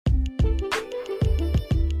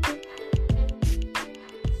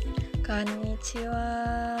こんにち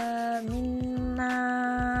は、みん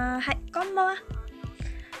な。はい、こんばんは。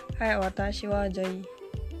はい、私はジョイ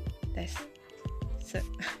です。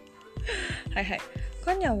はいはい。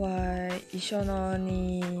今夜は一緒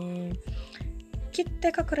に来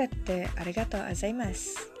てくれてありがとうございま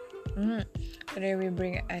す。Today we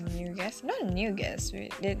bring a new guest. Not a new guest. We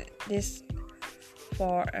did this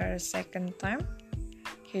for a second time.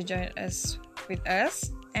 He joined us with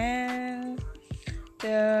us and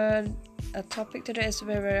the topic today is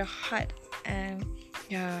very very hot and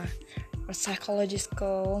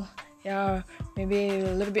psychological, maybe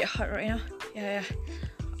a little bit hot right now.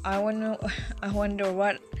 I wonder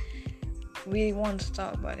what we want to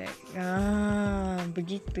talk about it.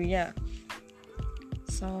 Begitu ya.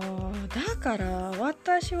 So だから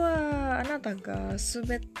私はあなたがす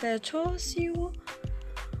べて調子を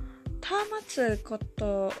保つこ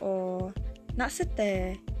とをなせ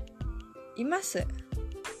ています。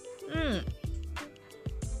なん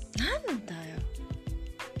だよ。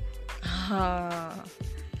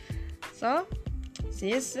So,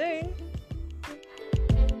 see you soon.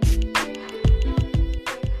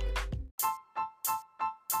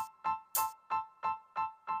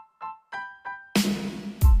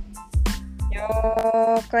 Yo,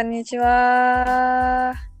 こんにち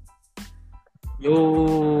は。よ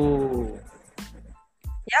ー。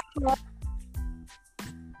やっほ。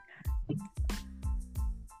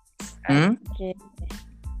Okay.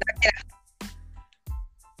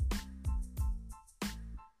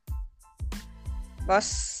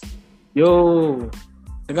 Bos. Yo.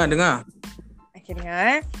 Dengar.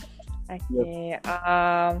 Akhirnya. Okay.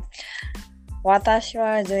 Watashi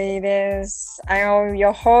wa Joi desu. I am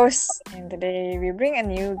your host, and today we bring a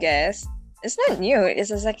new guest. It's not new.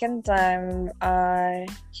 It's the second time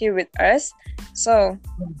here with us. So,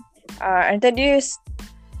 introduce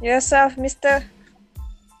yourself, Mister.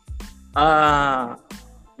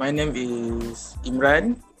 My name is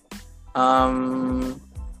Imran.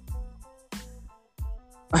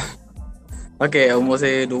 Okay, umur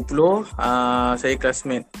saya 20. Saya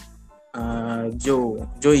classmate Joy.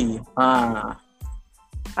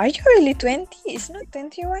 Are you really 20? It's not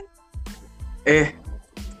 21.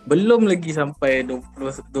 Belum lagi sampai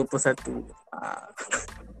 21.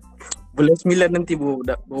 Bulan 9 nanti baru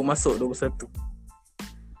masuk 21.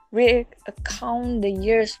 We count the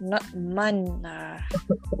years, not month.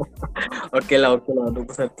 Okay lah, 21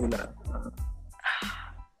 lah.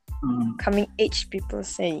 Coming age, people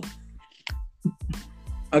say.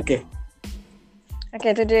 Okay,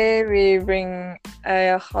 today we bring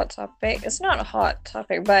a hot topic. It's not a hot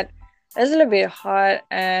topic, but it's a little bit hot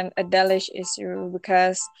and a delish issue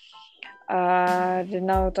because the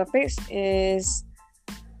now topics is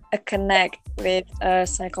a connect with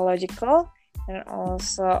psychological and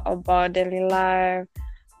also about daily life.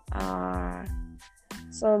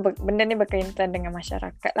 So benda ni berkaitan dengan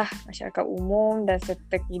masyarakat lah, masyarakat umum dan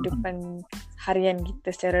serta kehidupan harian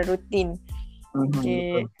kita secara rutin.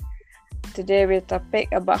 Okay. Today we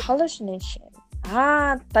topic about hallucination.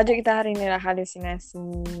 Tajuk kita hari ni lah halusinasi.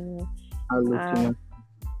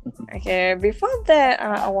 Okay, before that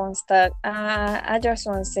I want to start. I just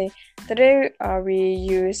want to say today we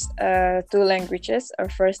use two languages. Our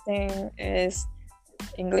first thing is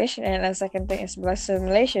English and the second thing is Bahasa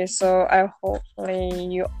Malaysia. So I hopefully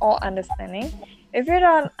you all understanding. If you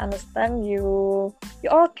don't understand, you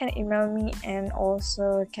all can email me and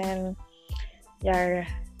also can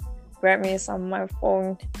grab me some my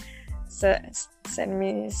phone, send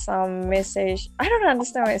me some message. I don't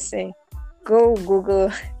understand what I say. Go Google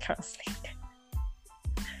Translate.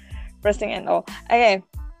 First thing and all. Okay.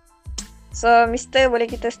 So, Mister, boleh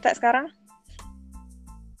kita start sekarang?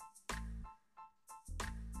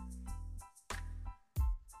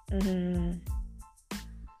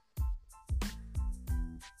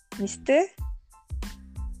 Mister?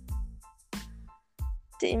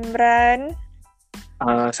 Cik Imran?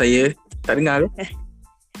 Saya tak dengar ke?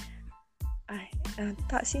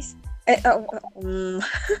 Tak sis.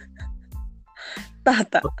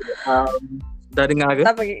 Tak. Dah dengar ke?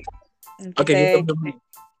 Tak pergi.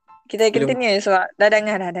 Kita continue sebab dah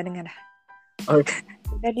dengar dah. Okay.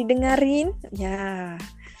 Dah didengarin? Ya.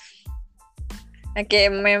 Okay,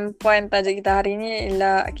 main point tajuk kita hari ni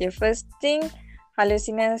ialah first thing,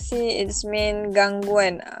 halusinasi it's mean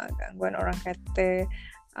gangguan. Gangguan orang kata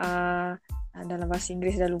dalam bahasa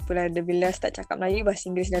Inggeris dah lupa lah. Bila start cakap Melayu,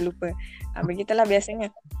 bahasa Inggeris dah lupa. Begitulah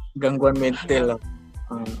biasanya. Gangguan mental lah.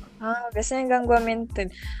 Biasanya gangguan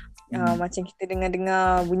mental. Macam kita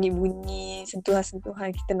dengar-dengar bunyi-bunyi,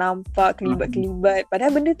 sentuhan-sentuhan, kita nampak kelibat-kelibat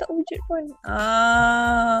padahal benda tak wujud pun.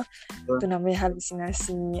 Itu namanya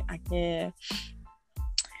halusinasi. Okay.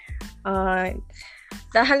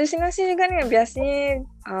 Dan halusinasi juga ni biasanya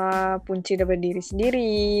punca daripada diri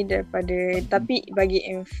sendiri, tapi bagi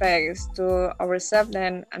effects to ourselves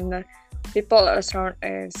dan people around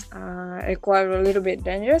us require a little bit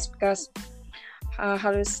dangerous because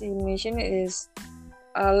hallucination is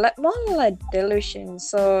more like delusion.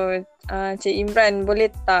 So Cik Imran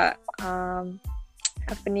boleh tak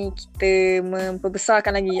kita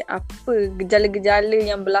memperbesarkan lagi apa gejala-gejala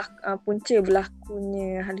yang punca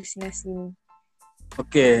berlakunya halusinasi ni?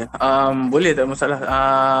 Okay, boleh tak masalah.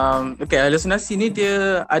 Okay, halusinasi ni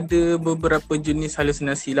dia ada beberapa jenis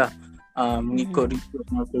halusinasi lah. Mengikut research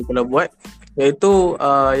yang aku telah buat, iaitu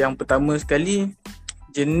yang pertama sekali,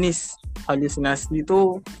 jenis halusinasi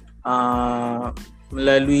tu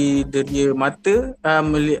melalui deria mata,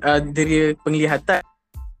 deria penglihatan.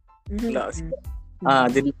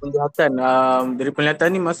 Dari penglihatan. Dari penglihatan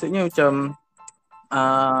ni maksudnya macam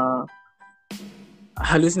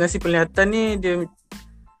halusinasi penglihatan ni dia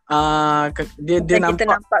kita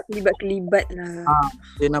nampak kelibat-kelibat lah.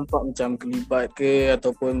 Dia nampak macam kelibat ke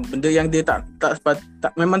ataupun benda yang dia tak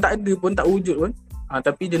memang tak ada pun, tak wujud pun.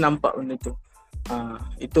 Tapi dia nampak benda tu.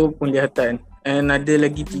 Itu penglihatan. And ada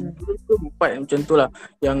lagi 3 ke 4 macam tu lah.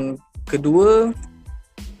 Yang kedua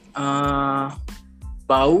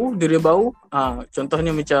bau, deria bau.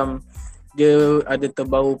 Contohnya macam dia ada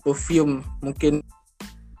terbau perfume mungkin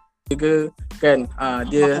ke kan.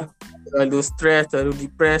 Dia terlalu stres, terlalu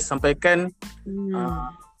depressed sampai kan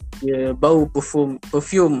dia bau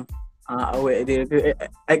perfume awet dia ke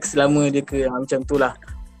ex lama dia ke, macam tu lah.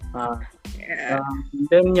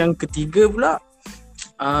 Dan yang ketiga pula,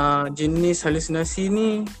 jenis halusinasi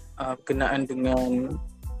ni berkenaan dengan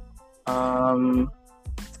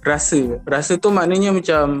rasa tu maknanya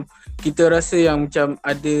macam kita rasa yang macam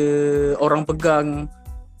ada orang pegang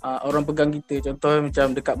kita. Contoh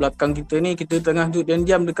macam dekat belakang kita ni, kita tengah duduk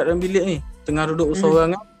diam dekat dalam bilik ni, tengah duduk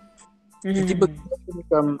seorang kan, tiba-tiba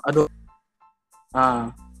macam ada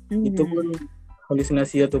itu pun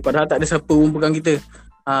halusinasi lah tu, padahal tak ada siapa pun pegang kita.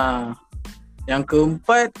 Yang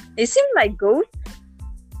keempat, it seems like ghost.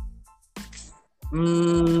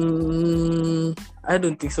 I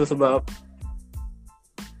don't think so, sebab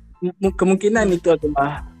kemungkinan itu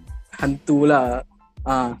adalah hantu lah.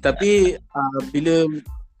 Tapi bila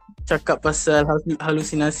cakap pasal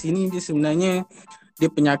halusinasi ni, dia sebenarnya dia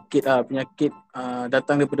penyakit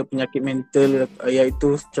datang daripada penyakit mental,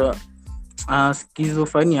 iaitu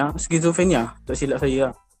skizofrenia tak silap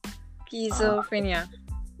saya. Skizofrenia.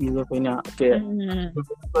 Okay.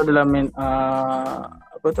 Itu adalah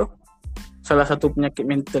salah satu penyakit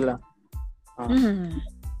mental lah.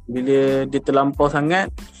 Bila dia terlampau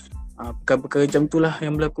sangat, perkara-perkara macam tu lah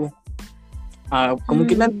yang berlaku.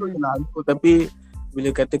 Kemungkinan tu lah, tapi bila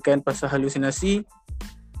katakan pasal halusinasi,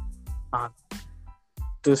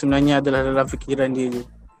 tu sebenarnya adalah dalam fikiran dia je.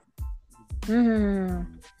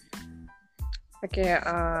 Okay,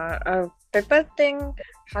 people think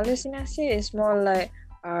halusinasi is more like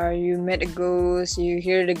you met a ghost, you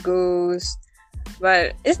hear the ghost,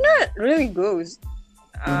 but it's not really ghost.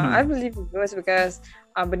 I believe in ghost because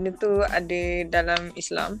benda tu ada dalam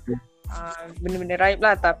Islam, benda-benda raib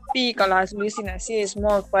lah. Tapi kalau halusinasi is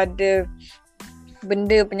more kepada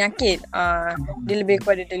benda penyakit, dia lebih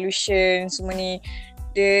kepada delusion semua ni.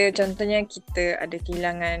 Dia contohnya kita ada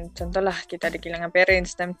kehilangan, contohlah kita ada kehilangan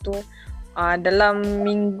parents time tu, dalam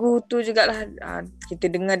minggu tu jugalah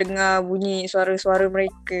kita dengar bunyi suara-suara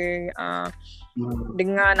mereka,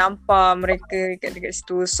 dengar nampak mereka dekat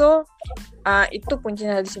situ. So itu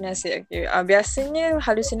punca halusinasi. Okay. Biasanya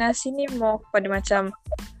halusinasi ni more kepada macam,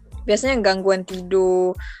 biasanya gangguan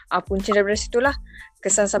tidur, punca daripada situlah.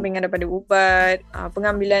 Kesan sampingan daripada ubat,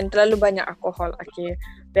 pengambilan terlalu banyak alkohol. Okay.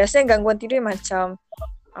 Biasanya gangguan tidur macam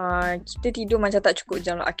kita tidur macam tak cukup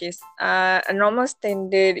jam lah. Okay. A normal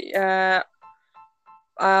standard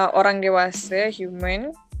orang dewasa, human,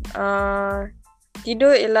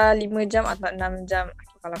 tidur ialah 5 jam atau 6 jam.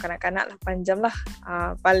 Okay, kalau kanak-kanak 8 jam lah.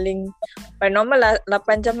 Paling normal lah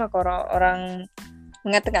 8 jam lah kalau orang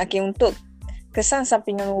mengatakan. Okay, untuk kesan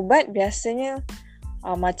sampingan ubat biasanya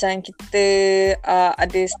macam kita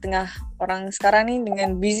ada setengah orang sekarang ni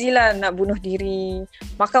dengan busy lah nak bunuh diri,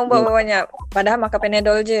 makan ubat banyak, padahal makan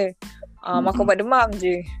Panadol je, makan ubat demam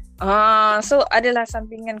je. So adalah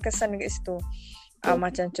sampingan kesan dekat situ.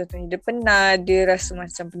 Macam contohnya dia penat, dia rasa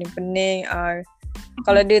macam pening-pening.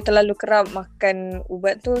 Kalau dia terlalu kerap makan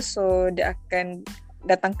ubat tu, so dia akan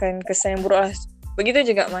datangkan kesan yang buruk lah. Begitu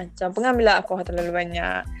juga macam pengambilan alkohol terlalu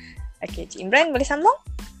banyak. Okay, Cik Imran boleh sambung?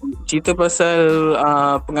 Cerita pasal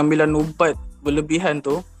pengambilan ubat berlebihan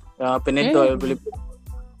tu, Panadol berlebihan.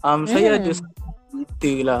 Saya ada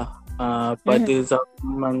cerita lah. pada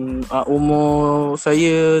zaman umur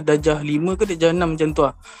saya darjah 5 ke darjah 6 macam tu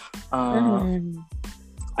lah.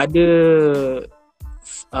 Ada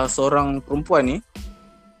seorang perempuan ni,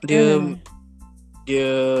 dia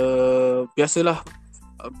biasalah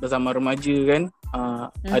bersama remaja kan,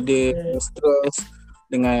 ada stres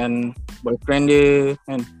dengan boyfriend dia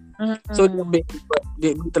kan. So dia ambil ubat,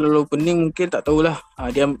 dia terlalu pening mungkin, tak tahulah.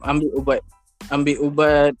 Dia ambil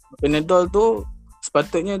ubat Panadol tu,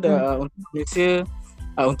 sepatutnya dah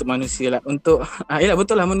untuk manusia lah, untuk yalah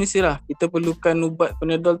betul lah, manusia lah. Kita perlukan ubat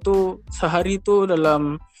Panadol tu sehari tu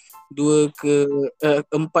dalam 4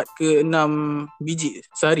 ke 6 biji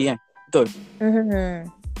sehari kan. Betul?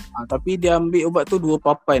 Tapi dia ambil ubat tu 2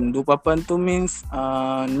 papan. 2 papan tu means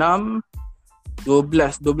 6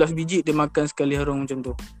 12 biji dia makan sekali harung macam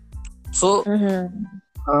tu. So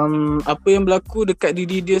apa yang berlaku dekat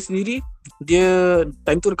diri dia sendiri, dia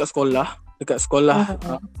time tu dekat sekolah sekolah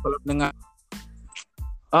menengah.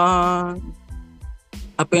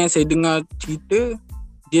 Apa yang saya dengar cerita,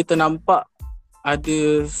 dia ternampak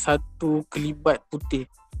ada satu kelibat putih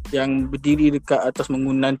yang berdiri dekat atas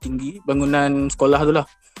bangunan tinggi, bangunan sekolah tu lah.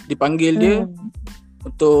 Dipanggil dia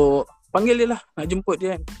untuk panggil dia lah, nak jemput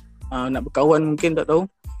dia kan. Nak berkawan mungkin, tak tahu.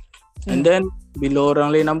 And then bila orang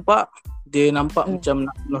lain nampak, dia nampak macam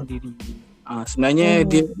nak bunuh diri. Sebenarnya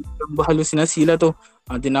dia berhalusinasi lah tu.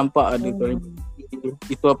 Dia nampak ada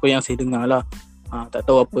itu apa yang saya dengar lah. Tak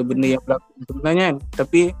tahu apa benda yang berlaku sebenarnya kan.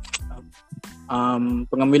 Tapi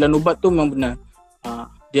pengambilan ubat tu memang benar.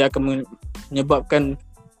 Dia akan menyebabkan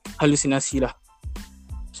halusinasi lah.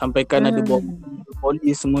 Sampaikan ada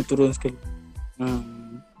polis semua turun sekali.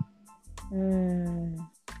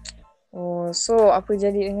 Oh, so apa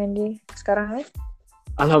jadi dengan dia sekarang ni?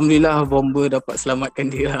 Alhamdulillah, bomba dapat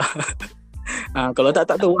selamatkan dia lah. Kalau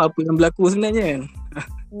tak tahu apa yang berlaku sebenarnya kan.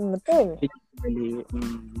 Betul. Itu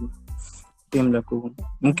yang berlaku.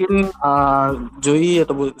 Mungkin Joey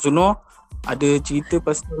atau Zuno ada cerita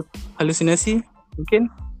pasal halusinasi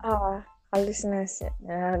mungkin? Halusinasi.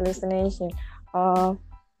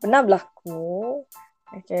 Pernah berlaku.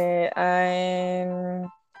 Okay,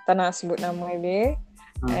 tak nak sebut nama dia.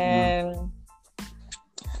 And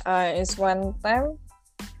it's one time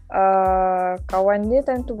kawan dia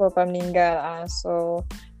time tu bapa meninggal. So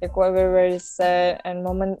it was very very sad and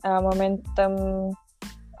momentum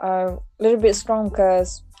little bit strong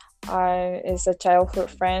because it's a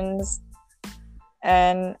childhood friends.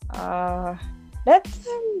 And that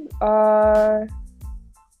time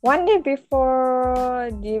one day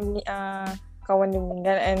before kawan dia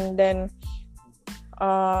meninggal, and then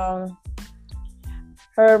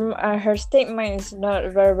her state of mind is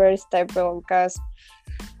not very very stable because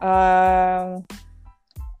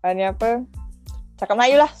ni apa, cakap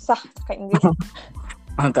Melayu lah, cakap English.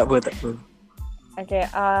 Tak apa. Okay,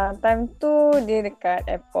 time tu dia dekat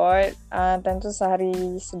airport. Time tu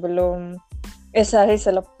sehari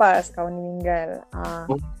selepas kawan dia meninggal.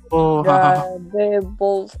 They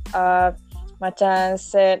both macam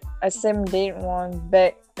set a same date, one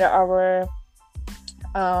back to our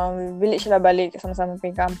village lah, balik sama-sama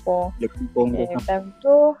pergi kampung. Time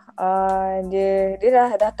tu dia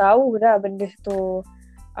dah tahu dah benda tu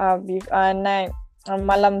night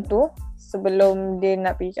malam tu sebelum dia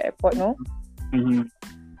nak pergi ke airport tu.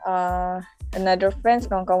 Another friends,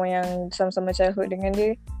 kawan-kawan yang sama-sama childhood dengan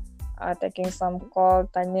dia, taking some call,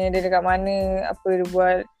 tanya dia dekat mana, apa dia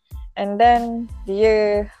buat. And then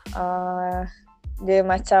dia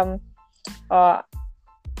macam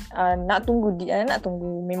nak tunggu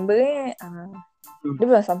member ni. Dia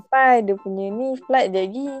belum sampai, dia punya ni flight dia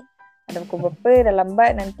lagi ada pukul berapa, dah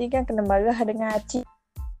lambat, nanti kan kena marah dengan Acik.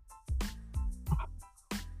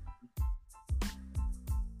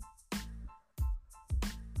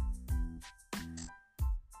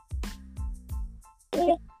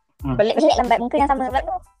 Balik lambat, muka yang sama pula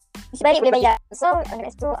tu. Mesti balik boleh bayar. So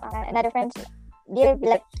next to another friend, dia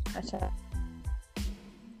like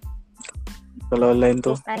kalau lain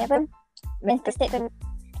tu apa, mental state tu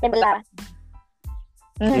stable lah.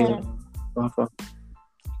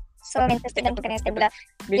 So mental state tu kena stable lah.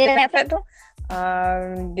 Bila dia naik flight tu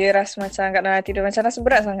dia rasa macam kat dalam hati dia macam rasa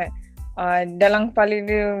berat sangat. Dalam kepala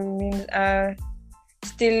dia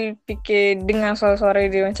still fikir, dengar suara-suara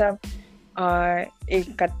dia macam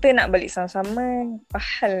kata nak balik sama-sama,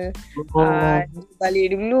 pahal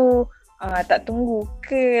balik dulu, tak tunggu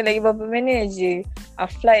ke lagi berapa minit je,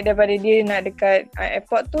 flight daripada dia nak dekat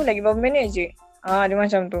airport tu lagi berapa minit je. Dia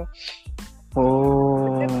macam tu.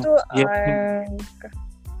 Benda tu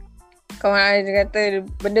kawan dia kata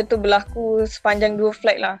benda tu berlaku sepanjang 2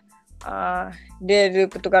 flight lah. Dia ada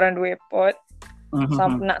pertukaran 2 airport.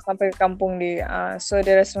 nak sampai ke kampung dia. So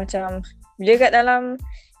dia rasa macam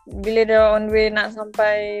bila dia on way nak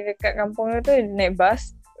sampai dekat kampung dia tu, dia naik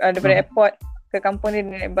bas daripada airport ke kampung dia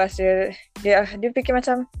naik bas. Dia fikir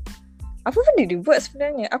macam apa benda dia buat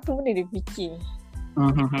sebenarnya, apa benda dia fikir.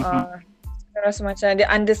 Dia rasa macam dia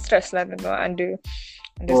under stress lah, under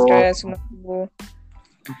stress semua tu.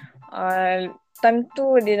 Time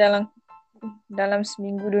tu dia dalam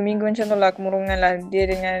seminggu 2 minggu macam tu lah, kemurungan lah dia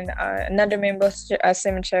dengan another member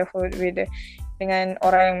same childhood with dengan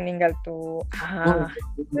orang yang meninggal tu.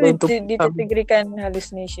 Dia kategorikan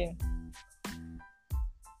hallucination.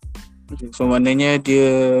 So maknanya dia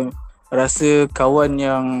rasa kawan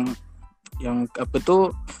yang apa tu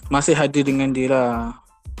masih ada dengan dia lah.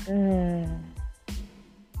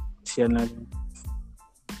 Kesian lah.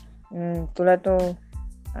 Itulah tu.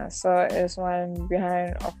 So it's one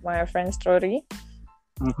behind of my friend's story.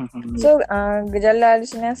 So gejala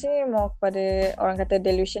halusinasi mau kepada orang kata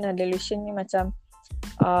delusion. Delusion ni macam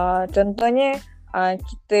contohnya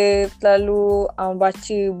kita terlalu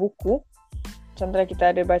baca buku. Contohnya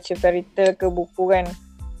kita ada baca fairy tale ke buku kan.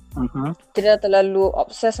 Kita dah terlalu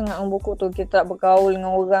obses dengan buku tu. Kita tak bergaul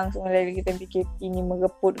dengan orang. Semua lagi kita fikir ini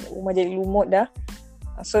mereput rumah jadi lumut dah.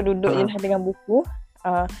 So duduk je dengan buku.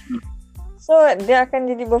 So dia akan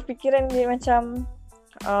jadi berfikiran dia macam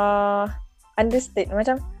understate.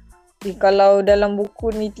 Macam kalau dalam buku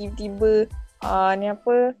ni tiba-tiba ni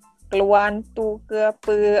apa keluar hantu ke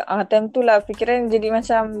apa, time tu lah fikiran jadi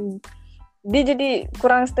macam dia jadi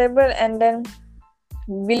kurang stable. And then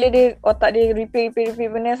bila dia otak dia repeat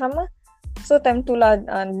benda yang sama, so time tu lah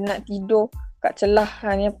nak tidur kat celah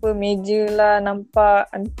ni apa meja lah nampak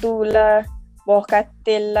hantu lah, bawah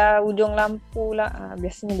katil lah, ujung lampu lah.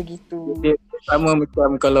 Biasanya begitu. Dia sama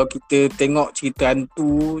macam kalau kita tengok cerita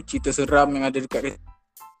hantu, cerita seram yang ada dekat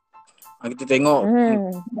kita tengok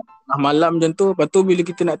malam macam tu. Lepas tu bila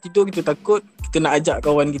kita nak tidur, kita takut, kita nak ajak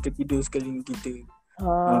kawan kita tidur sekali kita.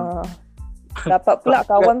 Dapat pula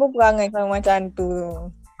kawan pun perangai sama macam hantu.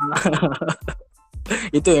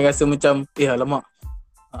 Itu yang rasa macam alamak,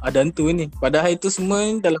 ada hantu ni. Padahal itu semua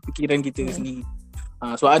dalam fikiran kita sendiri.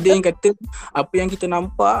 So ada yang kata apa yang kita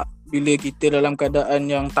nampak bila kita dalam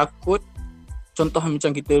keadaan yang takut, contoh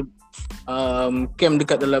macam kita camp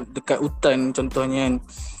dekat hutan contohnya kan,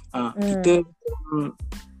 kita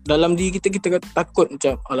dalam diri kita takut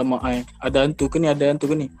macam alamak ada hantu ke ni.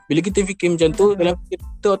 Bila kita fikir macam tu, dalam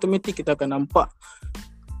kita automatik kita akan nampak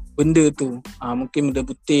benda tu, mungkin benda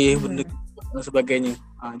putih, benda dan sebagainya.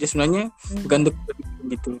 Dia sebenarnya bergantung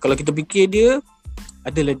gitu. Kalau kita fikir dia,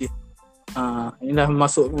 adalah dia. Ini dah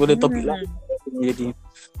masuk kepada topik lain jadi.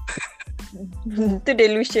 Itu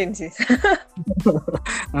delusion sih.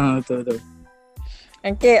 Betul.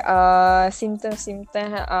 Okay,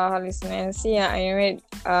 simptom-simptom halusinasi yang I read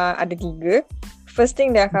ada 3. First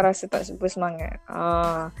thing, dia akan rasa tak bersemangat.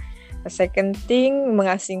 The second thing,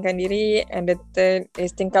 mengasingkan diri. And the third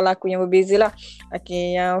is tingkah laku yang berbeza lah.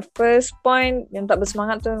 Okay, yang first point yang tak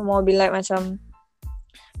bersemangat tu more be like macam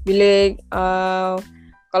bila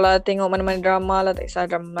kalau tengok mana-mana drama lah, tak kisah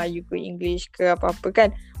drama Melayu ke English ke apa-apa kan,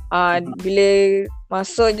 bila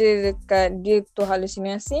masuk je dekat dia tu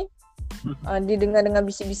halusinasi, dia dengar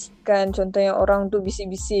bisik-bisikan. Contohnya orang tu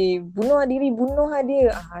bisik-bisik bunuh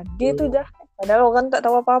dia. Dia tu jahat, padahal orang tak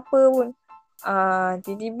tahu apa-apa pun.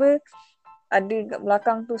 Tiba-tiba ada kat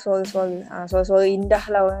belakang tu suara-suara, suara-suara indah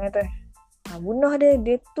lah orang kata, bunuh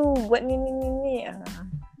dia tu buat ni.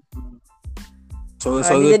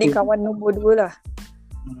 Dia jadi kawan nombor 2 lah.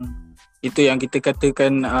 Itu yang kita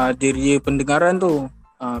katakan deria pendengaran tu.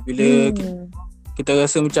 Bila kita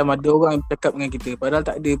rasa macam ada orang yang bercakap dengan kita, padahal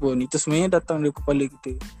tak ada pun. Itu sebenarnya datang dari kepala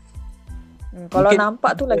kita. Kalau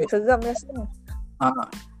nampak tu lagi seram rasanya.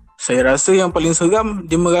 Saya rasa yang paling seram,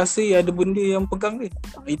 dia merasa ada benda yang pegang dia.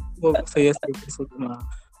 Itu saya rasa seram.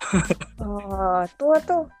 Tu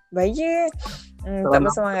bahaya.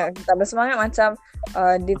 Tak bersemangat macam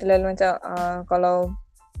dia terlalu macam kalau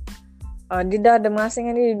dia dah ada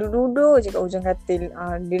mengasingkan dia duduk je kat hujung katil.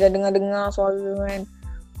 Dia dah dengar suara kan.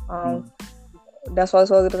 Dah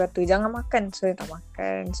suara-suara tu kata jangan makan, so dia tak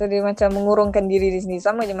makan. So dia macam mengurungkan diri dia sendiri.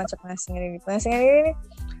 Sama je macam pengasingan diri. Pengasingan diri ni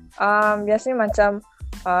biasanya macam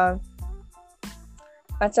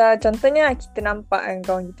contohnya kita nampak kan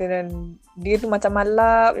kawan kita dan dia tu macam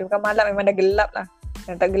malap. Dia bukan malap, memang dah gelap lah.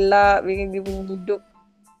 Dan tak gelap, dia punya hidup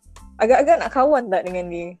agak-agak nak kawan tak dengan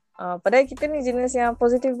dia. Padahal kita ni jenis yang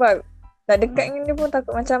positive vibe. Nak dekat dengan dia pun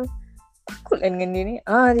takut lah dengan dia ni.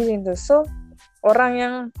 Dia macam tu. So orang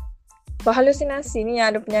yang berhalusinasi ni,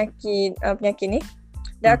 yang ada penyakit ni,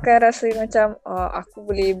 dia akan rasa macam aku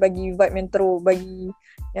boleh bagi vibe yang teruk, bagi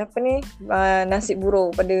apa ni, nasib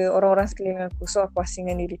buruk pada orang-orang sekeliling aku. So aku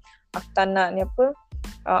asingkan diri. Aku tak nak ni apa,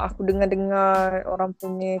 aku dengar-dengar orang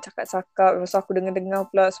punya cakap-cakap. Lepas tu aku dengar-dengar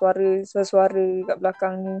pula suara kat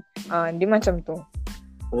belakang ni. Dia macam tu.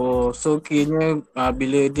 Oh, so kiranya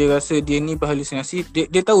bila dia rasa dia ni berhalusinasi,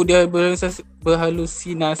 dia tahu dia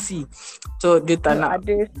berhalusinasi. So dia tak nak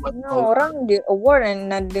Ada setengah orang dia aware and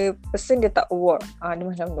another person dia tak aware. Dia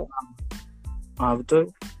macam tu.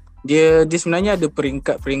 Betul. Dia sebenarnya ada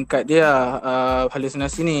peringkat dia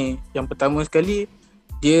halusinasi ni. Yang pertama sekali,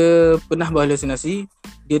 dia pernah berhalusinasi,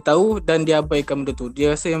 dia tahu dan dia abaikan benda tu.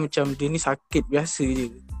 Dia rasa yang macam dia ni sakit biasa je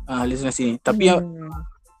halusinasi ni. Tapi yang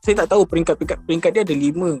saya tak tahu peringkat dia ada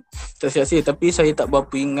 5. Tak silap saya, tapi saya tak berapa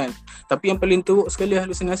ingat. Tapi yang paling teruk sekali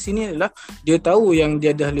halusinasi ni adalah dia tahu yang dia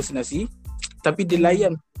ada halusinasi, tapi dia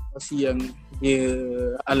layan halusinasi yang dia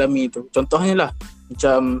alami tu. Contohnya lah,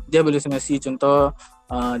 macam dia halusinasi, contoh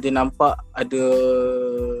dia nampak ada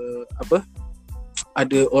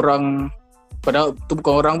orang, padahal tu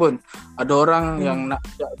bukan orang pun, ada orang yang nak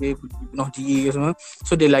dia bunuh diri ke semua.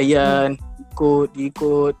 So dia layan,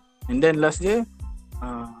 ikut, and then last dia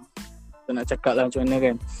tak nak cakap lah macam mana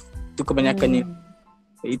kan. Itu kebanyakannya.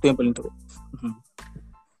 Itu yang paling teruk.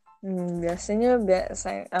 Biasanya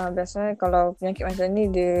kalau penyakit macam ni,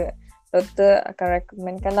 dia doktor akan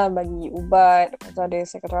recommendkan lah bagi ubat. Lepas tu ada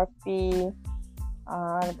psikoterapi,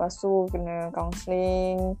 lepas tu kena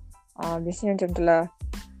counselling. Biasanya macam tu lah.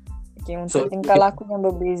 Okay, untuk tingkah laku yang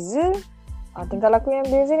berbeza,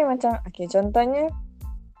 ni macam contohnya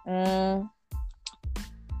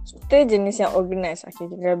kita jenis yang organize.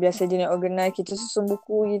 Kita biasa jenis organize, kita susun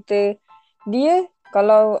buku kita. Dia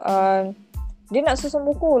kalau dia nak susun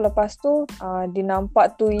buku, lepas tu dia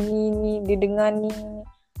nampak tu ini, dia dengar ni.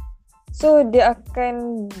 So dia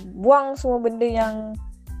akan buang semua benda yang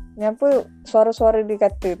suara-suara dia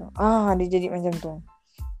kata tu. Dia jadi macam tu.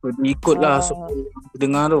 Dia ikut lah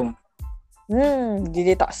dengar tu.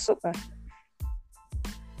 Dia taksub lah.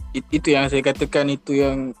 Itu yang saya katakan, itu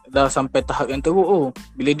yang dah sampai tahap yang teruk.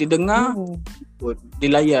 Bila dia dengar, ikut,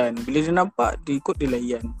 dia layan. Bila dia nampak, dia ikut, dia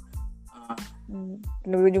layan.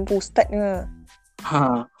 Kena jumpa ustaz ke.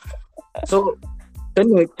 So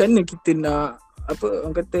macam mana kita nak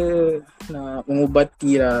orang kata nak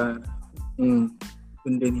mengubati lah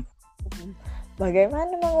benda ni?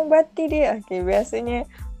 Bagaimana mengubati dia? Biasanya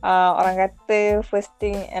orang kata first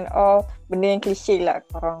thing and all, benda yang klise lah.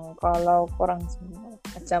 Kalau korang semua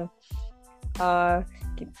macam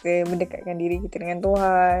kita mendekatkan diri kita dengan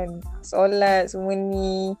Tuhan, solat semua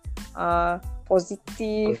ni,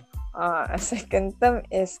 positif. Second term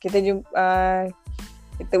is kita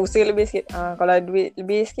kita usaha lebih sikit. Kalau duit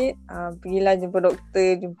lebih sikit, pergilah jumpa doktor,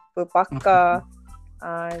 jumpa pakar.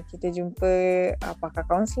 Kita jumpa pakar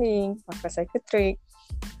kaunseling, pakar psikiatrik,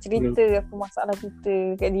 cerita apa masalah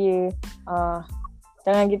kita kat dia.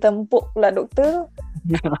 Jangan kita empuk pula doktor.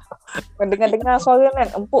 Dengar suara kan,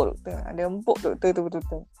 empuk doktor. Ada empuk doktor tu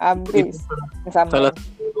betul-betul. Habis.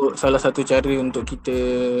 Salah satu cara untuk kita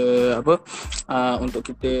untuk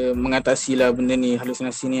kita mengatasi lah benda ni,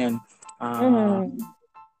 halusinasi ni kan.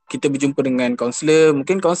 Kita berjumpa dengan kaunselor.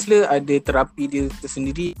 Mungkin kaunselor ada terapi dia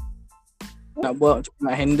tersendiri nak buat,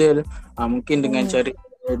 nak handle. Mungkin dengan cara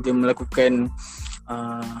dia melakukan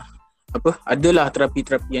adalah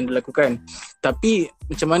terapi-terapi yang dilakukan. Tapi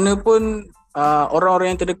macam mana pun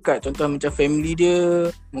orang-orang yang terdekat, contoh macam family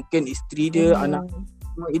dia, mungkin isteri dia, anak,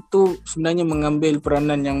 itu sebenarnya mengambil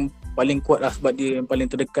peranan yang paling kuat lah, sebab dia yang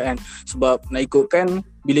paling terdekat kan. Sebab nak ikutkan,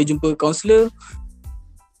 bila jumpa kaunselor,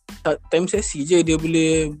 time sesi je dia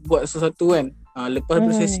boleh buat sesuatu kan. Lepas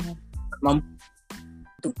bersesi mampu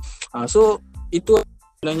tu. So itu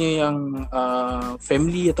sebenarnya yang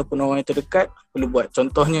family ataupun orang yang terdekat perlu buat.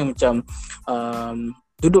 Contohnya macam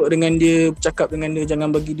duduk dengan dia, bercakap dengan dia,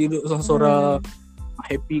 jangan bagi dia duduk sorang-sorang,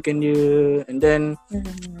 happykan dia, and then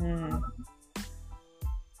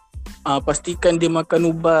pastikan dia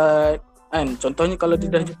makan ubat kan. Contohnya kalau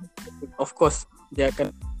dia dah of course dia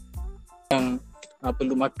akan yang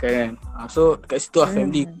perlu makan kan. So kat situ lah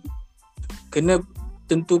family kena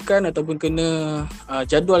tentukan ataupun kena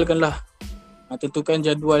jadualkan lah. Tentukan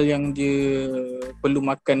jadual yang dia perlu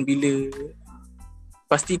makan bila,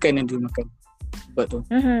 pastikan yang dia makan sebab tu.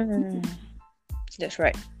 That's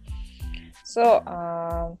right. So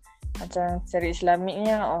macam secara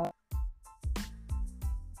Islamiknya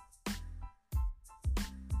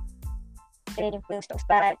kita jumpa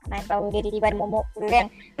ustaz-ustaz, main tahu dia tiba-tiba ada momok kan.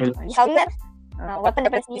 Risau juga. Walaupun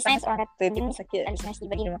daripada segi sains orang kata dia ni sakit halusinasi,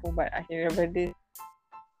 bagi dia makan ubat. Akhirnya daripada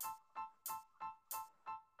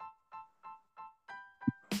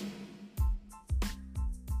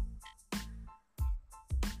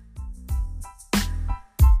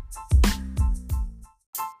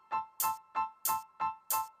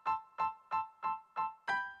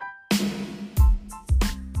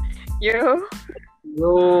You. Yo,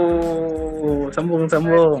 sambung.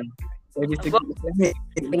 Dari segi Islamik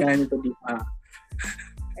dengan tadi.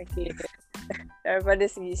 Okay. Daripada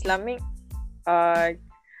segi Islamik,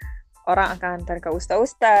 orang akan hantar ke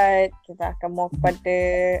ustaz-ustaz. Kita akan mau kepada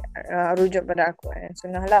rujuk pada Al-Quran dan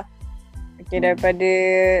Sunnah lah. Okay, daripada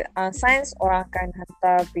sains, orang akan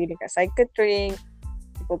hantar pergi dekat psychiatric,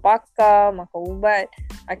 jumpa pakar, makan ubat.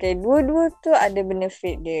 Okay, dua-dua tu ada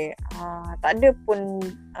benefit dia. Tak ada pun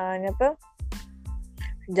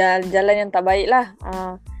jalan yang tak baik lah.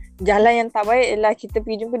 Jalan yang tak baik ialah kita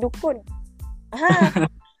pergi jumpa dukun.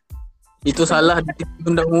 Itu salah di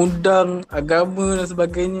undang-undang, agama dan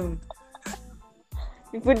sebagainya.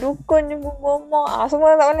 Jumpa dukun, jumpa bomoh,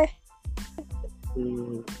 semua tak boleh.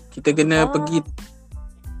 Kita kena pergi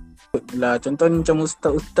lah. Contohnya macam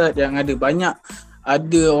ustaz-ustaz yang ada banyak,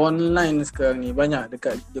 ada online sekarang ni, banyak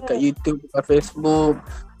dekat YouTube, dekat Facebook,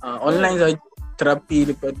 online saja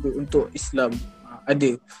terapi daripada untuk Islam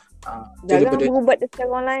ada. Jangan berubat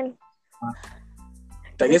secara online.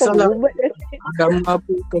 Tak kisahlah agama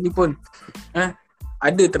apa sekalipun,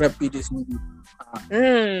 ada terapi dia sendiri.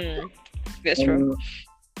 That's true.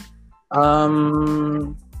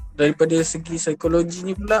 Daripada segi psikologi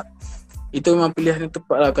ni pula, itu memang pilihan yang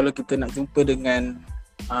tepat lah kalau kita nak jumpa dengan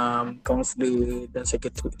kaunselor dan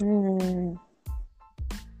psikiatrik.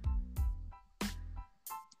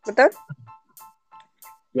 Betul?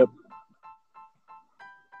 Yep.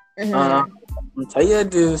 Saya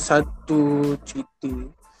ada satu cerita.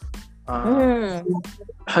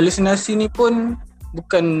 Halusinasi ni pun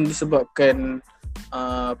bukan disebabkan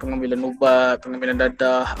pengambilan ubat, pengambilan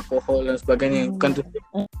dadah, alkohol dan sebagainya. Bukan tu.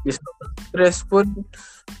 Disebabkan stres pun,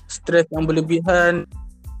 stres yang berlebihan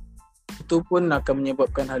itu pun akan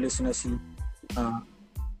menyebabkan halusinasi.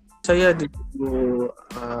 Saya ada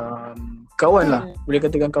kawan lah, boleh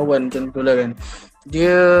katakan kawan macam tu lah kan.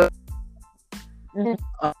 Dia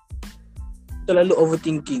terlalu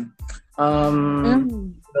overthinking.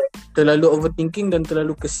 Terlalu overthinking dan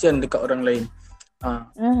terlalu kesian dekat orang lain.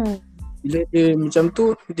 Bila dia macam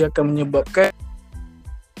tu, dia akan menyebabkan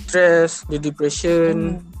stres, dia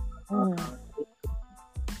depression.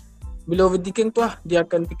 Bila overthinking tu lah, dia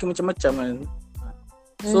akan fikir macam-macam kan.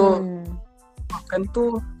 So makan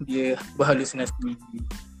tu dia berhalusinasi.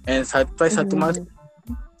 And satu masa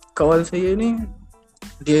kawan saya ni,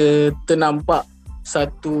 dia ternampak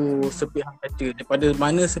satu sepihan kaca. Daripada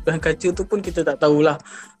mana sepihan kaca tu pun kita tak tahulah.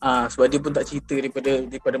 Sebab dia pun tak cerita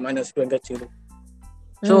daripada mana sepihan kaca tu.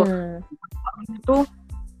 So tu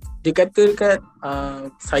dia kata dekat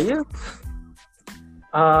saya,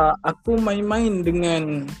 aku main-main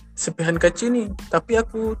dengan sepihan kaca ni, tapi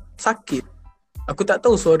aku sakit. Aku tak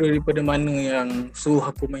tahu suara daripada mana yang suruh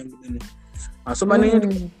aku main benda ni. So maknanya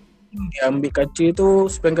dia ambil kaca tu,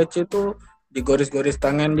 sepihan kaca tu, dia gores-gores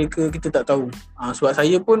tangan dia ke, kita tak tahu. Sebab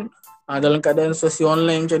saya pun dalam keadaan sosial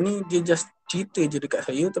online macam ni, dia just cerita je dekat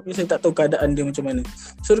saya, tapi saya tak tahu keadaan dia macam mana.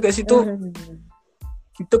 So dekat situ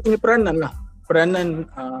kita punya peranan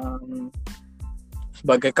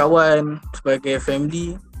sebagai kawan, sebagai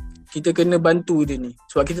family, kita kena bantu dia ni.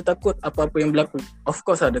 Sebab kita takut apa-apa yang berlaku. Of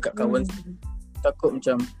course lah dekat kawan takut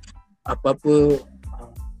macam apa-apa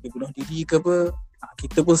dia bunuh diri ke apa,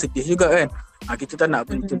 kita pun sedih juga kan. Kita tak nak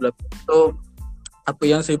benda tu berlaku. So apa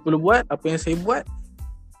yang saya perlu buat, apa yang saya buat,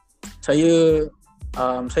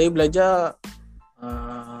 saya belajar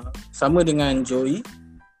sama dengan Joey.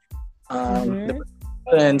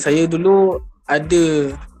 Dan saya dulu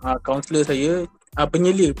ada kaunselor saya,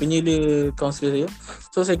 penyelia kaunselor saya.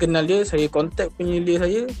 So saya kenal dia, saya contact penyelia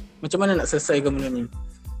saya, macam mana nak selesaikan benda ni.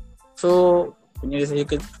 So penyelia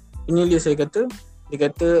saya kata, dia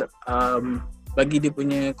kata bagi dia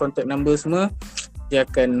punya contact number semua, dia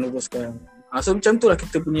akan uruskan. So macam tu lah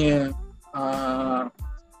kita punya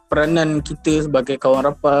peranan kita sebagai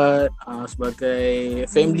kawan rapat, sebagai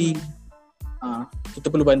family,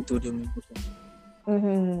 kita perlu bantu dia.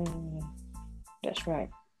 That's right.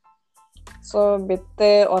 So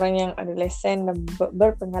better orang yang ada lesen dan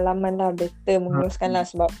berpengalaman lah, better menguruskan lah.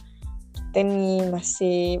 Sebab kita ni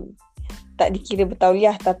masih tak dikira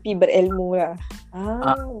bertauliah tapi berilmu lah.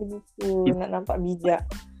 Begitu nak nampak bijak.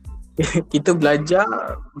 Kita belajar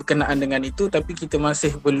berkenaan dengan itu, tapi kita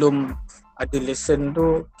masih belum ada lesson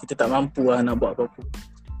tu, kita tak mampu lah nak buat apa-apa.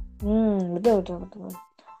 Betul.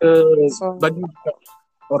 Bagi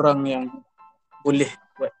orang yang boleh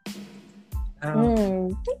buat.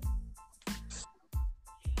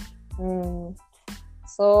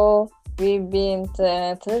 So we've been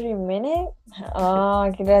 30 minutes.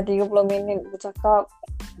 Kita dah 30 minit bercakap,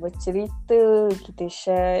 bercerita, kita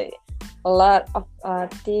share a lot of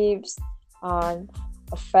tips,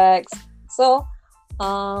 facts. So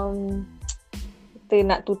Kita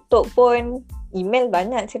nak tutup pun email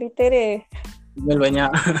banyak cerita dia. Email banyak.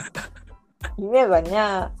 Email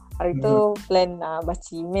banyak. Hari tu plan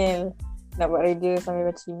baca email. Nak buat radio sambil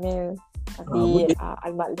baca email. Tapi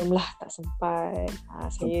almaklum lah tak sempat.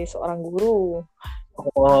 Saya seorang guru.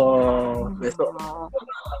 Besok.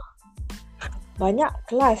 Banyak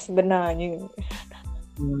kelas sebenarnya.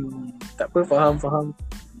 Tak apa, faham.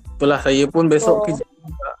 Itulah saya pun besok kerja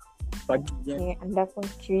pagi kan. Anda pun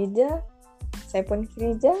kerja, saya pun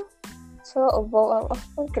kerja. So overall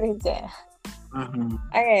pun kerja.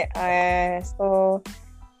 Okay, so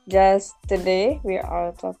just today we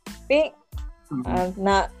are topic.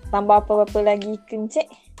 Nak tambah apa-apa lagi ke Encik?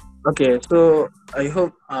 Okay, so I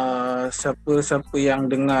hope siapa-siapa yang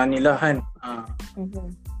dengar ni lah kan,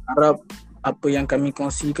 harap apa yang kami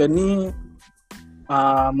kongsikan ni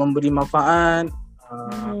memberi manfaat,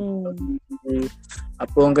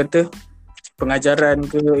 apa orang kata, pengajaran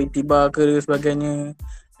ke, iktibar ke sebagainya.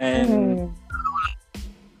 And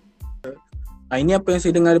ini apa yang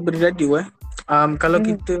saya dengar daripada radio kalau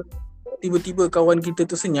kita tiba-tiba kawan kita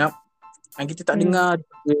tu senyap, kita tak dengar,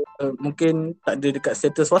 mungkin tak ada dekat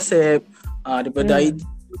status WhatsApp, daripada ID,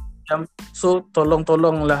 so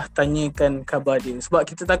tolonglah tanyakan khabar dia, sebab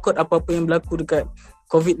kita takut apa-apa yang berlaku dekat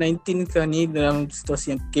COVID-19 sekarang ni dalam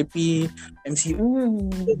situasi yang PKP, MCO.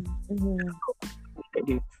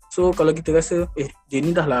 So kalau kita rasa dia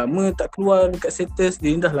ni dah lama tak keluar dekat status,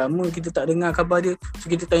 dia ni dah lama kita tak dengar khabar dia, so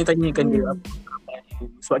kita tanya-tanyakan dia apa khabar dia,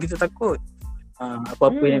 sebab kita takut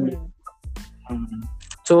apa-apa yang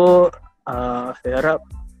so saya harap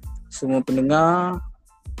semua pendengar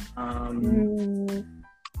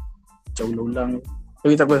ulang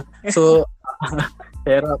tapi tak apa, so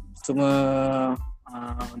saya harap semua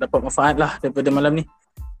dapat manfaat lah daripada malam ni.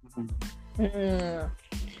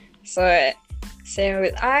 So same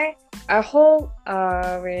with I hope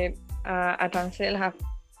with I translate lah.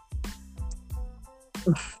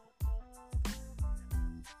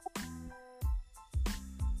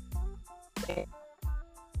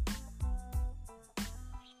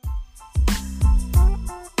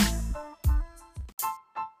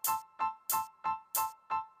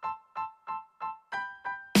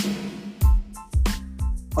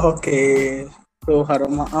 Okay, so harap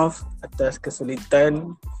maaf atas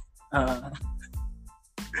kesulitan.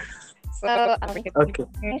 Okay.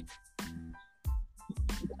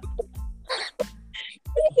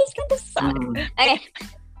 He's kind of sad. Okay.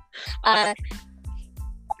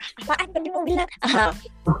 Apaan tadi mau bilang?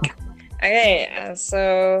 Okay, so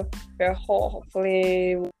we're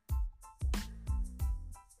hopefully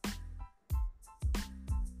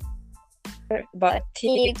but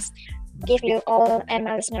tips give you all and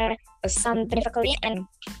my listener some difficulty, and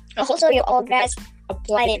also you all guys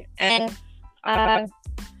applied it, and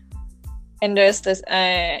there's this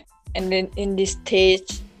and then in this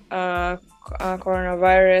stage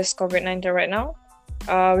coronavirus COVID-19 right now,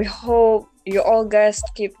 we hope you all guys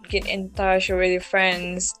keep get in touch with your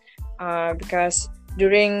friends, because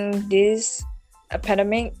during this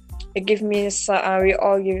pandemic it give me we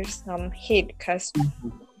all give some hate, because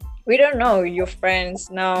we don't know your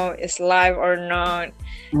friends now is live or not.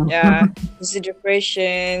 Yeah, is it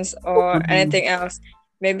depressions or anything else?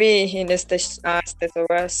 Maybe in the state of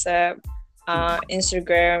WhatsApp,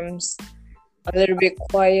 Instagrams, a little bit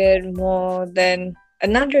quiet more than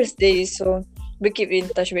another day. So we keep in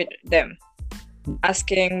touch with them,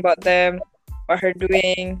 asking about them, what her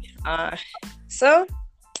doing. So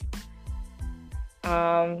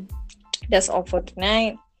that's all for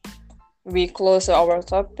tonight. We close our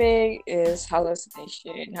topic is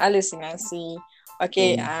halusinasi.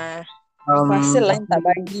 Okay, rasa lain tak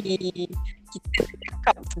bagi kita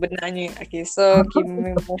cakap sebenarnya. Okay, so kita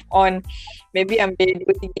move on. Maybe ambil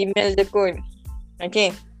 2-3 email je kot.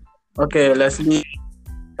 Okay. Okay, lastly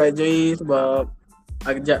Kak Joy sebab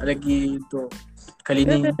ajak lagi untuk kali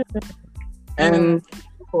ni. And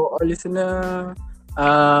for all listener,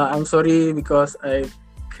 I'm sorry because I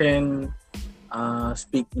can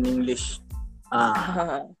speak in English.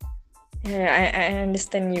 Yeah, I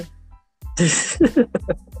understand you.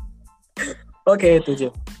 Okay, itu je.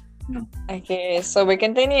 Okay, so we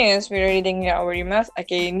continue. We're reading our emails.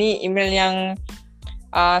 Okay, ni email yang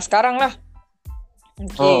sekarang lah.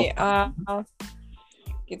 Okay,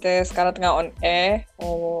 kita sekarang tengah on air.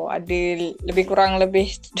 Ada lebih kurang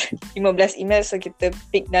 15 email, so kita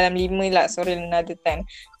pick dalam 5 lah. Sorry, another 10.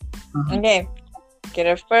 Okay. Okay,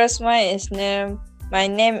 the first one is my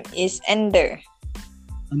name is Ender.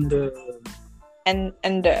 Ender.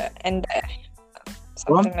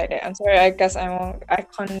 Something like that. I'm sorry, I guess I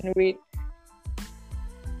can't read.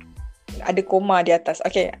 Ada koma di atas.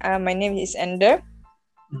 Okay, my name is Ender.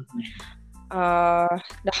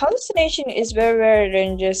 The hallucination is very, very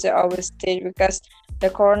dangerous at our stage because the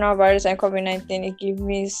coronavirus and COVID-19 it give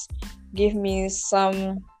me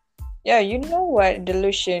some you know what,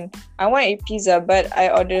 delusion. I want to eat pizza but I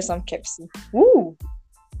order some KFC. Woo.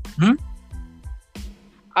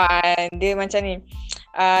 Dia macam ni.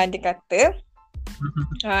 Dia kata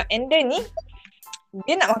Ender ni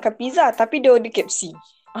dia nak makan pizza tapi dia order KFC.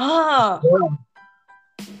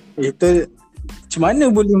 Itu macam mana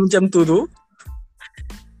boleh macam tu?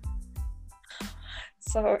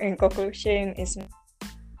 So in conclusion is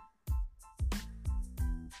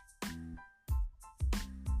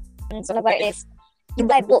so about is you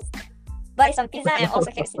buy both. Buy some pizza and also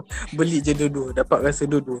KFC. Beli je dua-dua, dapat rasa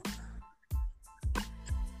dua-dua.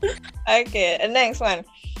 Okay, the next one.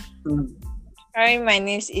 Hi, my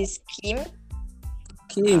name is Kim.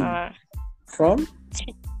 Kim. From?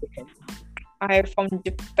 I'm from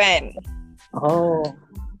Japan. Oh.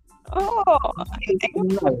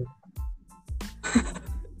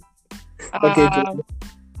 Okay.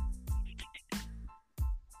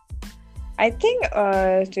 I think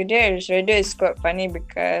today's radio is quite funny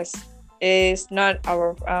because it's not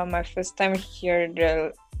my first time hear the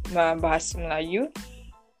bahasa Melayu.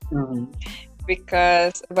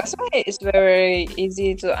 Because bahasa Melayu is very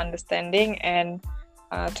easy to understanding and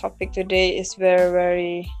topic today is very,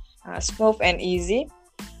 very smooth and easy.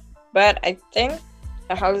 But I think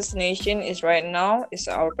the hallucination is right now is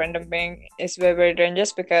our pandemic is very, very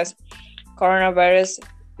dangerous because coronavirus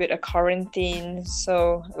with a quarantine,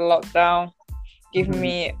 so lockdown give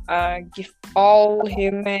all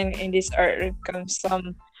human in this earth comes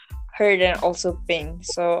some hurt and also pain.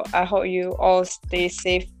 So I hope you all stay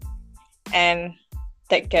safe and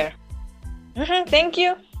take care. Thank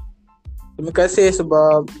you. Terima kasih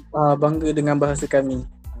sebab bangga dengan bahasa kami.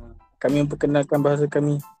 Kami memperkenalkan bahasa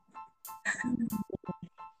kami.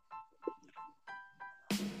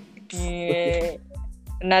 Okay.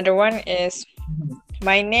 Another one is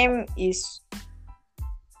my name is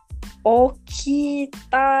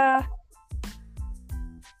Okita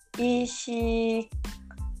Ishikawa.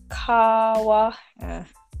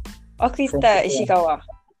 Okita Ishikawa.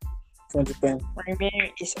 From Japan. My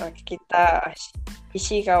name is Okita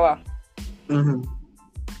Ishikawa.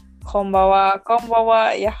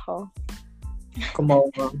 Konbawa, yaho.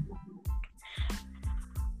 Konbawa.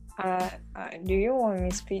 Do you want me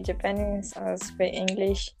to speak Japanese or speak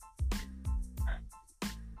English?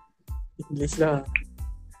 English lah.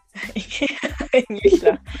 English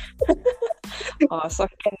lah. So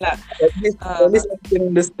can lah. At least I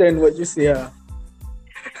can understand what you say.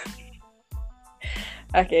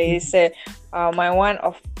 Okay, he said, my one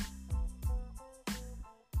of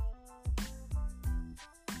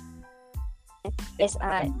is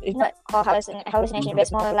not called hallucination, but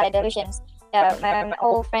it's more like delusions. My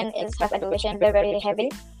old friend is have a delusion, very, very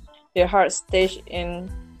heavy. The hard stage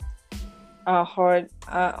in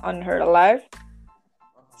on her life.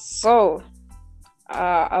 So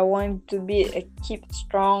I want to keep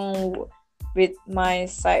strong with my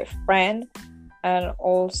side friend and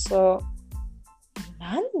also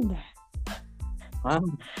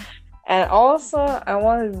and also I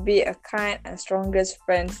want to be a kind and strongest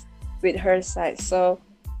friends with her side. So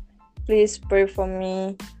please pray for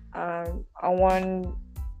me. I want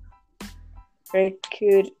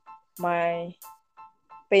recruit my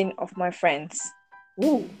pain of my friends.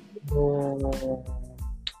 Woo.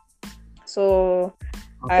 So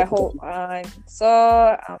I hope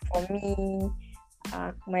for me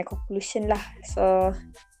my conclusion lah. So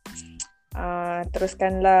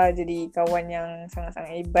teruskanlah jadi kawan yang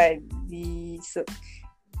sangat-sangat hebat di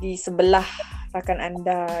sebelah rakan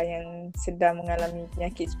anda yang sedang mengalami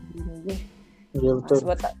penyakit seperti ini. Ya, betul.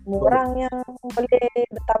 Sebab tak semua orang yang boleh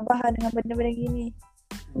bertahan dengan benda-benda gini.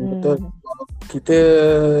 Betul.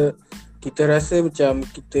 Kita rasa macam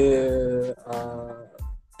kita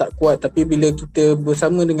tak kuat, tapi bila kita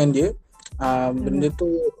bersama dengan dia, benda tu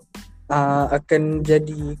akan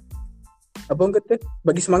jadi apa orang kata,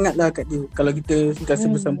 bagi semangat lah kat dia kalau kita sentiasa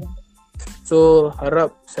bersama. So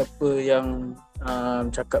harap siapa yang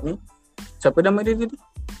cakap ni, siapa nama dia tadi?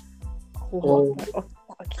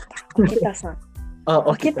 Okita-san.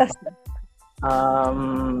 Okita-san.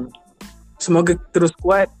 Semoga terus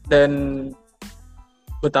kuat dan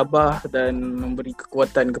bertabah dan memberi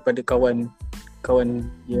kekuatan kepada kawan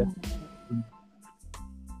dia.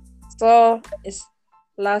 So it's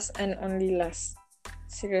last and only last.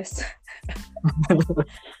 Serious.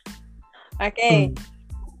 Okay.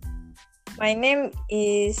 My name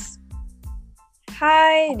is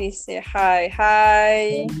This is hi.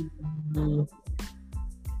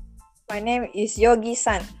 My name is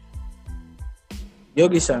Yogi-san.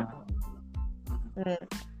 Yogi-san.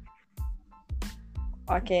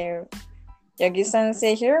 Okay. Yogi-san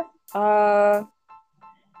say here.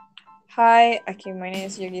 Hi, okay, my name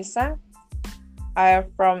is Yogi-san. I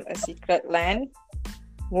am from a secret land.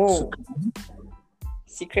 Whoa.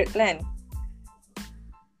 Secret land.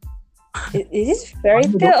 Is this fairy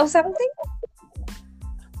tale or something?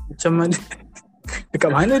 Macam mana?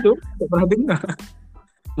 Dekat mana tu? Tak pernah dengar.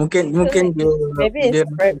 Mungkin dia Maybe dia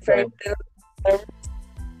it's fairy tale.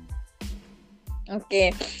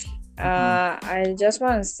 Okay. I just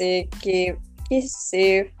want to say keep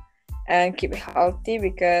safe and keep healthy,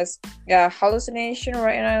 because hallucination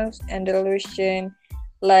right now and delusion,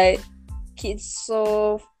 like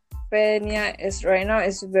schizophrenia is right now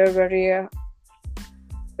is very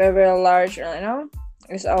large right now.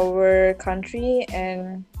 It's our country,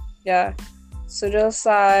 and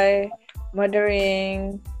suicide,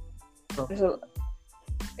 murdering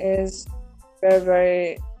is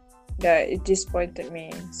very it disappointed me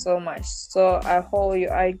so much. So I hope you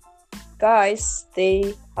guys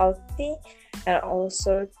stay healthy and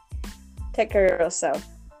also take care of yourself.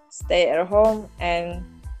 Stay at home and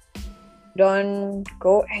don't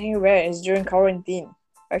go anywhere. It's during quarantine.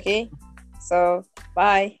 Okay? So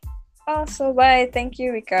bye. Bye. Thank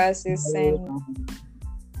you because you sent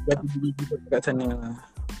kat sana.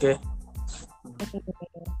 Okay.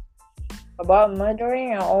 About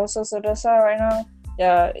murdering and also suicide right now.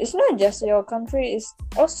 Yeah, it's not just your country, it's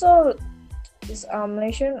also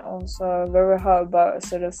Malaysian also very hard about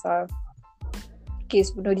suicide. Kes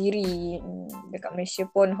bunuh diri dekat Malaysia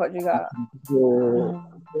pun hot juga.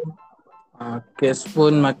 Kes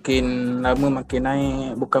pun makin lama makin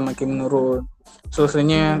naik, bukan makin menurun. So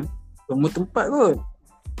sebenarnya semua tempat kot.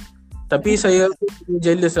 Tapi saya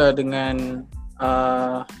jealous lah dengan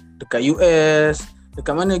dekat US,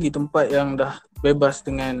 dekat mana lagi tempat yang dah bebas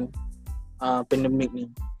dengan pandemik ni.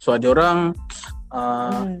 So ada orang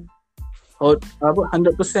 100%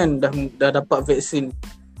 dah dapat vaksin.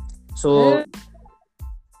 So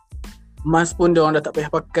mask pun dia orang dah tak payah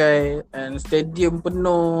pakai, and stadium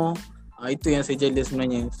penuh. Itu yang saya jealous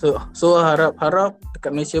sebenarnya. So harap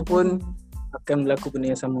dekat Malaysia pun akan berlaku benda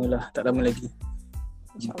yang sama lah, tak lama lagi.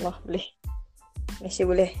 InsyaAllah boleh. Malaysia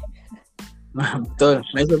boleh. Betul,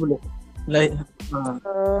 Malaysia boleh.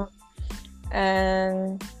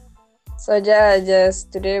 And so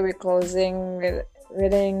just today we're closing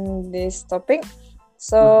reading this topic.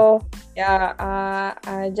 So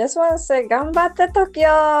I just want to say Ganbatte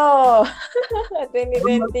Tokyo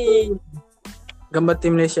 2020.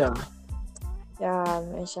 Ganbatte Malaysia.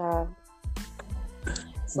 Malaysia.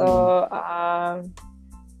 So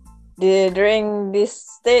during this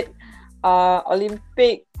state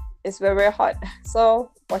Olympic is very hot. So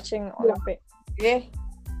watching Olympic. Okay.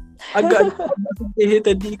 Agak sedih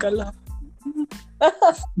tadi kalah.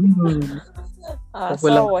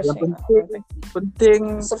 So watching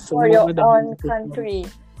penting support your own country.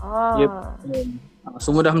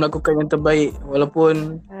 Semua dah melakukan yang terbaik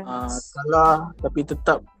walaupun kalah, tapi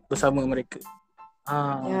tetap bersama mereka.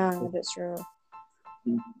 That's true.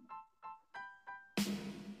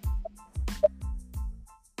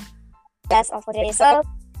 That's all for today. So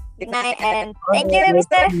good night and thank you,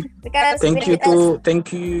 Mr. Because thank you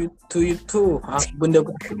to you too. Benda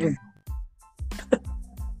aku tak ni.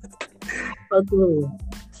 Aduh.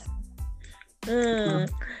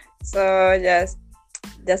 So just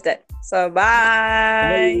that. So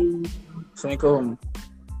bye. Assalamualaikum.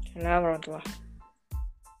 Assalamualaikum warahmatullahi.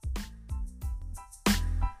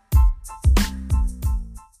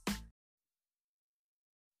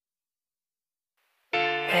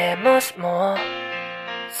もしも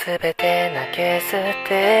すべて投げ捨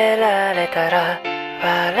てられたら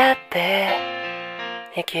笑って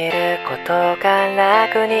生きることが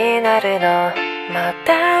楽になるのま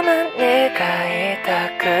た胸が痛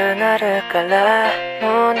くなるから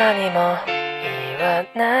もう何も言わ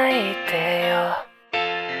ないでよ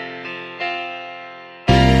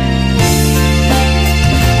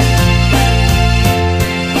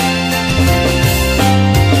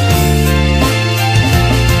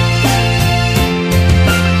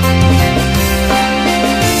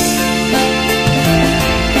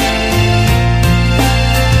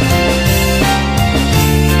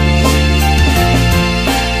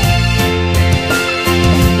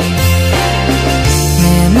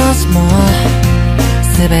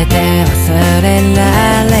すべて忘れら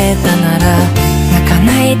れたなら泣か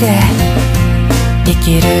ないで生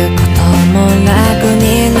きることも楽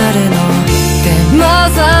になるのでも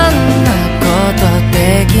そんなこと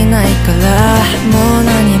できないからもう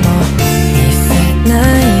何も見せな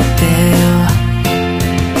いでよ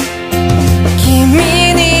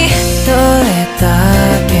君に取れた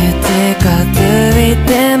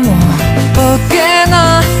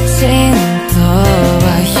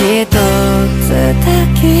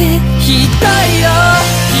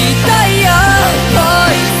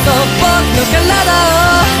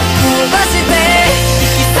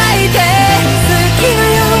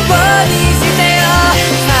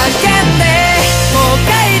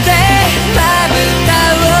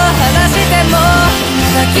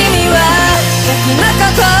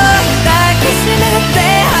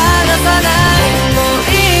さないも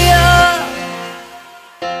ういいよ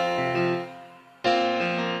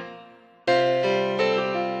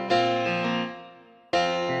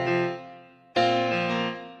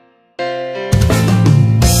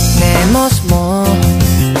ねえもしも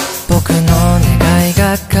僕の願い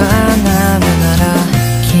が叶うなら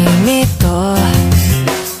君と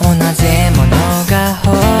同じものが欲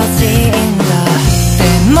しいんだで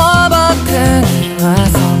も僕には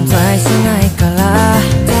存在しないから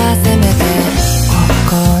じゃあせめてこ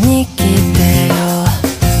こに来てよ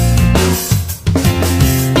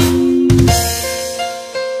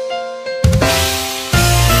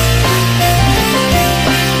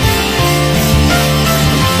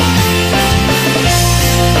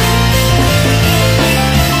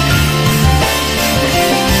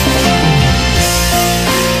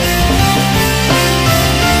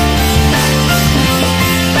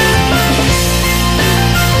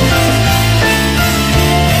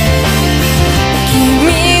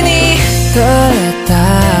どれだ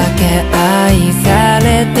け愛さ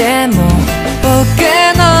れても僕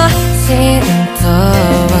の心臓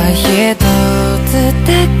は一つだ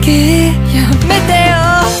けやめてよ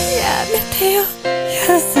やめてよ優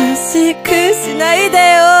しくしないで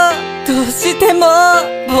よどうしても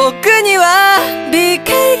僕には理解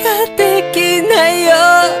ができないよ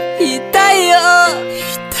痛いよ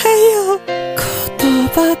痛いよ言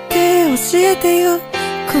葉で教えてよ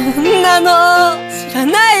こんなの知ら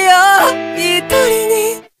ないよ一人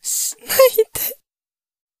にしないで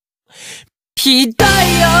ひどい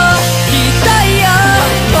よひどいよ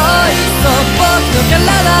もういっそ僕の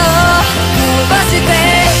体を伸ばして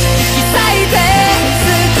引き裂いて好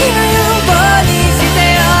きなようにして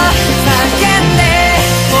よ叫んで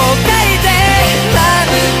もう書いて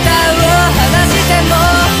涙を離しても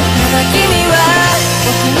まだ君は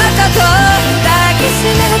僕のこと抱きし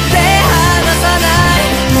めて離さな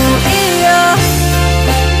いもういいよ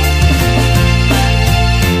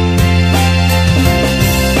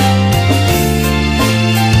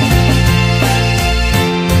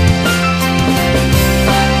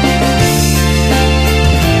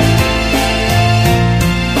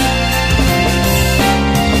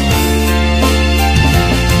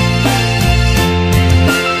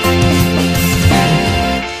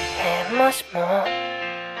もしも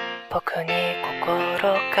僕に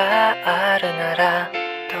心があるなら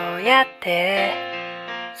どうやって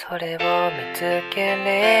それを見つけ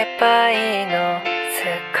ればいいの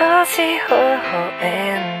少し微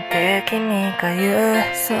笑んで君が言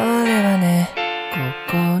うそれはね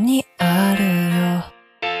ここにある